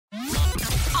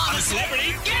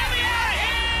celebrity. Get me out of here!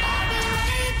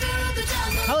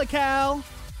 Hello, Cal.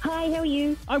 Hi, how are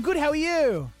you? I'm good. How are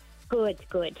you? Good,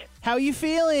 good. How are you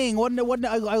feeling?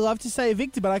 I love to say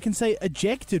evicted, but I can say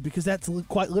ejected because that's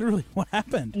quite literally what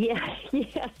happened. Yeah.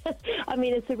 I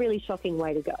mean, it's a really shocking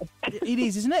way to go. It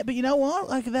is, isn't it? But you know what?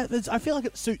 I feel like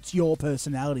it suits your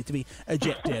personality to be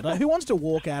ejected. Like, who wants to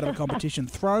walk out of a competition?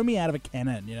 Throw me out of a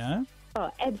cannon, you know? Oh,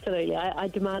 absolutely. I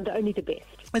demand only the best.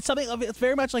 It's something. It's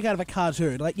very much like out of a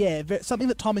cartoon. Like, yeah, something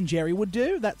that Tom and Jerry would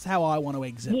do. That's how I want to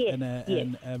exit in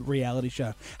a reality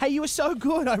show. Hey, you were so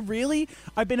good. I've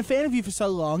been a fan of you for so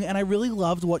long, and I really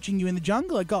loved watching you in the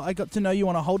jungle. I got to know you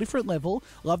on a whole different level.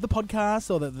 Love the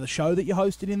podcast or the show that you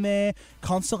hosted in there.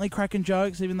 Constantly cracking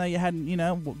jokes, even though you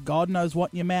hadn't, God knows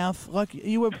what in your mouth. Like,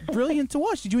 you were brilliant to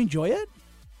watch. Did you enjoy it?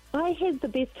 I had the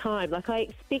best time. Like, I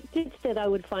expected that I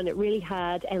would find it really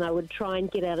hard and I would try and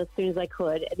get out as soon as I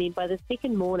could. And then by the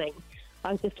second morning,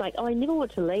 I was just like, I never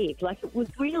want to leave. Like, it was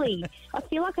really, I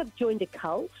feel like I've joined a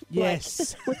cult.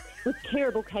 Yes. Like, with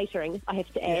terrible catering, I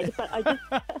have to add. But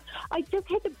I just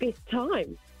had the best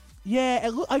time. Yeah,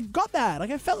 look, I got that.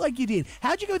 Like, I felt like you did.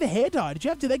 How'd you go with the hair dye?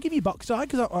 Did they give you box dye?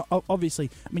 Because obviously,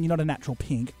 I mean, you're not a natural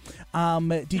pink.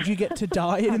 Did you get to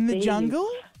dye it in the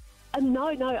jungle? No,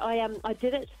 I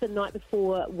did it the night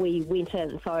before we went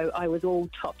in, so I was all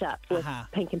topped up with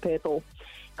pink and purple.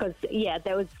 Because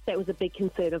that was a big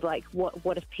concern of like,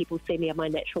 what if people see me in my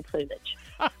natural plumage?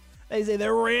 They say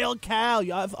the real Cal.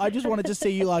 I just wanted to see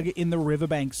you like in the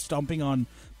riverbank stomping on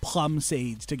plum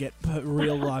seeds to get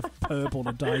real life purple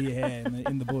to dye your hair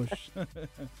in the bush.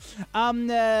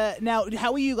 Now,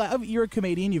 how are you? Like, you're a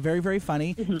comedian. You're very, very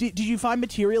funny. Mm-hmm. Did you find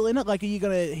material in it? Like, are you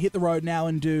going to hit the road now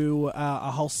and do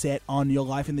a whole set on your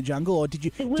life in the jungle, or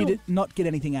did it not get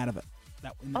anything out of it?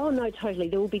 Oh, no, totally.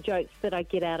 There will be jokes that I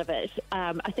get out of it.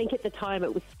 I think at the time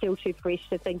it was still too fresh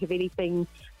to think of anything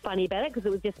funny about it because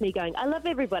it was just me going, I love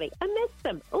everybody. I miss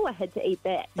them. Oh, I had to eat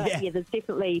that. But yeah, there's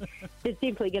definitely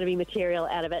going to be material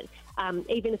out of it.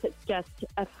 Even if it's just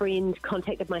a friend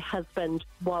contacted my husband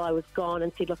while I was gone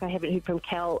and said, look, I haven't heard from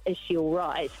Cal. Is she all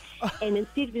right? And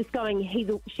instead of just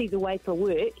going, she's away for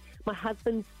work, my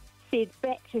husband said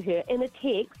back to her in a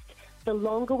text, the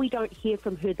longer we don't hear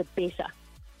from her, the better.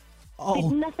 Oh.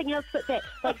 There's nothing else but that.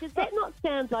 Like, does that not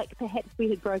sound like perhaps we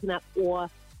had broken up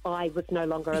or I was no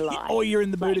longer alive? Or you're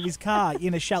in the boot of his car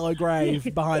in a shallow grave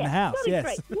behind the house.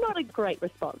 Not a great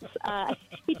response.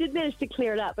 He did manage to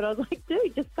clear it up, but I was like,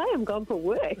 dude, just say I'm gone for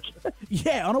work.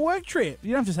 Yeah, on a work trip.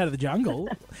 You don't have to say to the jungle.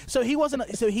 So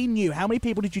he knew. How many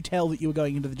people did you tell that you were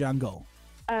going into the jungle?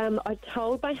 I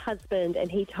told my husband, and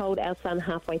he told our son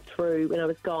halfway through when I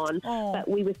was gone. Oh. But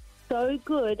we were so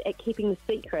good at keeping the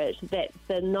secret that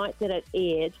the night that it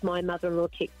aired, my mother-in-law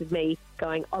texted me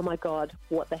going, oh my God,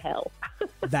 what the hell?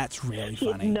 That's really funny. She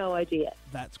had no idea.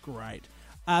 That's great.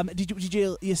 Did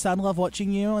your son love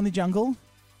watching you in the jungle?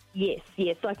 Yes.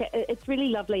 Like, it's really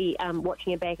lovely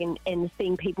watching it back and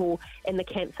seeing people in the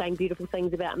camp saying beautiful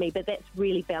things about me, but that's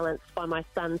really balanced by my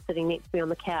son sitting next to me on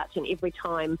the couch, and every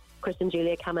time Chris and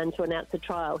Julia come in to announce the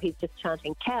trial, he's just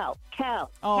chanting, Cal,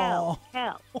 Cal, Cal,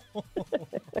 Cal.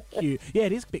 Cute. Yeah,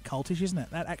 it is a bit cultish, isn't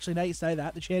it? That actually, now you say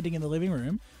that, the chanting in the living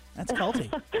room, that's culty.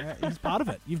 He's part of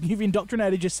it. You've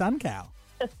indoctrinated your son, Cal.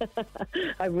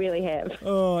 I really have.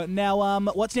 Oh, now,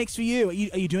 what's next for you? Are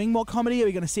you doing more comedy? Are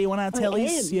we going to see you on our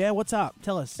tellies? Yeah, what's up?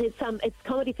 Tell us. It's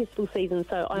comedy festival season,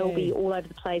 so I will be all over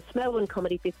the place. Melbourne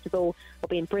Comedy Festival. I'll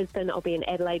be in Brisbane. I'll be in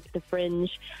Adelaide for the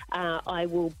Fringe. I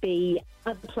will be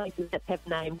other places that have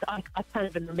names. I can't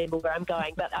even remember where I'm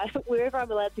going, but wherever I'm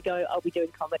allowed to go, I'll be doing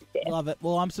comedy there. Love it.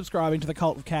 Well, I'm subscribing to the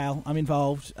Cult of Cal. I'm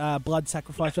involved. Blood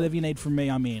sacrifice, whatever you need from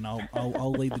me, I'm in.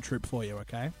 I'll lead the troop for you.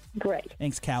 Okay. Great.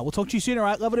 Thanks, Cal. We'll talk to you soon. All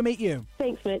right. Lovely to meet you.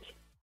 Thanks, Mitch.